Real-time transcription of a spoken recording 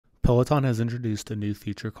Peloton has introduced a new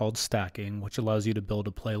feature called stacking, which allows you to build a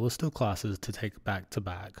playlist of classes to take back to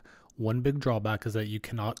back. One big drawback is that you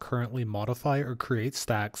cannot currently modify or create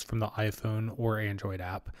stacks from the iPhone or Android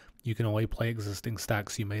app. You can only play existing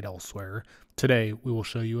stacks you made elsewhere. Today, we will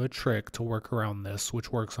show you a trick to work around this,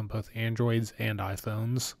 which works on both Androids and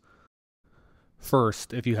iPhones.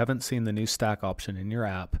 First, if you haven't seen the new stack option in your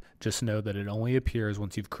app, just know that it only appears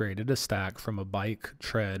once you've created a stack from a bike,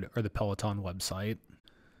 tread, or the Peloton website.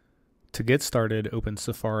 To get started, open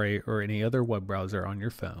Safari or any other web browser on your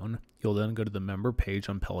phone. You'll then go to the member page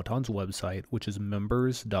on Peloton's website, which is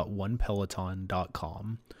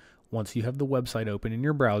members.onepeloton.com. Once you have the website open in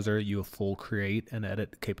your browser, you have full create and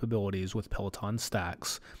edit capabilities with Peloton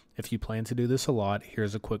Stacks. If you plan to do this a lot,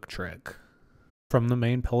 here's a quick trick. From the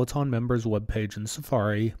main Peloton members webpage in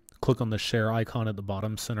Safari, click on the share icon at the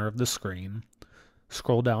bottom center of the screen.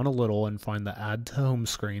 Scroll down a little and find the Add to Home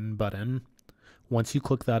Screen button. Once you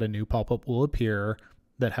click that, a new pop-up will appear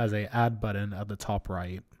that has a Add button at the top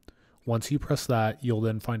right. Once you press that, you'll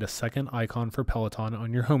then find a second icon for Peloton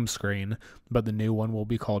on your home screen, but the new one will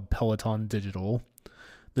be called Peloton Digital.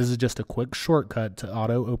 This is just a quick shortcut to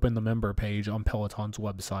auto-open the member page on Peloton's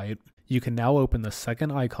website. You can now open the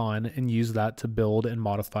second icon and use that to build and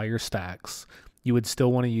modify your stacks. You would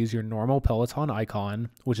still want to use your normal Peloton icon,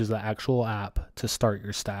 which is the actual app, to start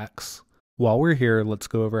your stacks. While we're here, let's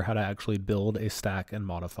go over how to actually build a stack and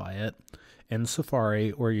modify it. In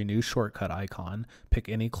Safari or your new shortcut icon, pick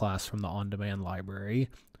any class from the on-demand library.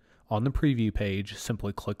 On the preview page,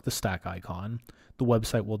 simply click the stack icon. The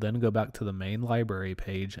website will then go back to the main library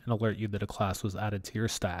page and alert you that a class was added to your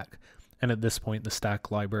stack. And at this point, the stack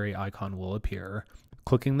library icon will appear.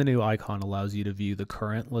 Clicking the new icon allows you to view the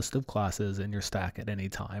current list of classes in your stack at any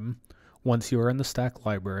time. Once you are in the stack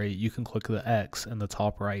library, you can click the X in the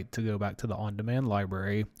top right to go back to the on-demand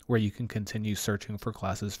library, where you can continue searching for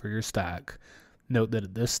classes for your stack. Note that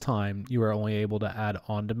at this time, you are only able to add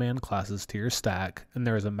on-demand classes to your stack, and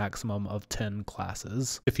there is a maximum of 10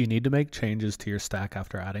 classes. If you need to make changes to your stack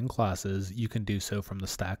after adding classes, you can do so from the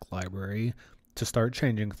stack library. To start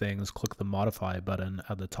changing things, click the Modify button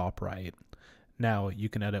at the top right. Now you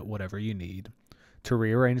can edit whatever you need. To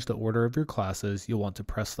rearrange the order of your classes, you'll want to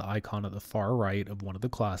press the icon at the far right of one of the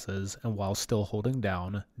classes, and while still holding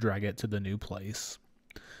down, drag it to the new place.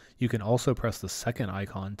 You can also press the second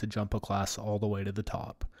icon to jump a class all the way to the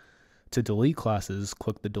top. To delete classes,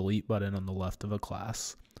 click the Delete button on the left of a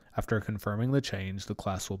class. After confirming the change, the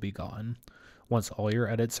class will be gone. Once all your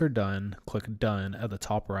edits are done, click Done at the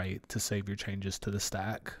top right to save your changes to the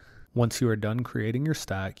stack. Once you are done creating your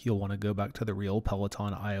stack, you'll want to go back to the real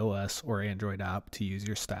Peloton iOS or Android app to use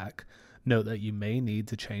your stack. Note that you may need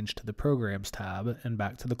to change to the Programs tab and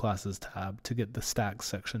back to the Classes tab to get the Stacks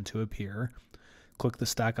section to appear. Click the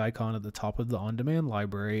stack icon at the top of the on-demand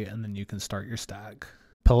library and then you can start your stack.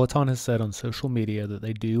 Peloton has said on social media that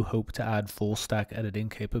they do hope to add full stack editing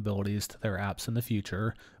capabilities to their apps in the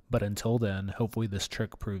future, but until then, hopefully this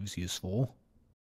trick proves useful.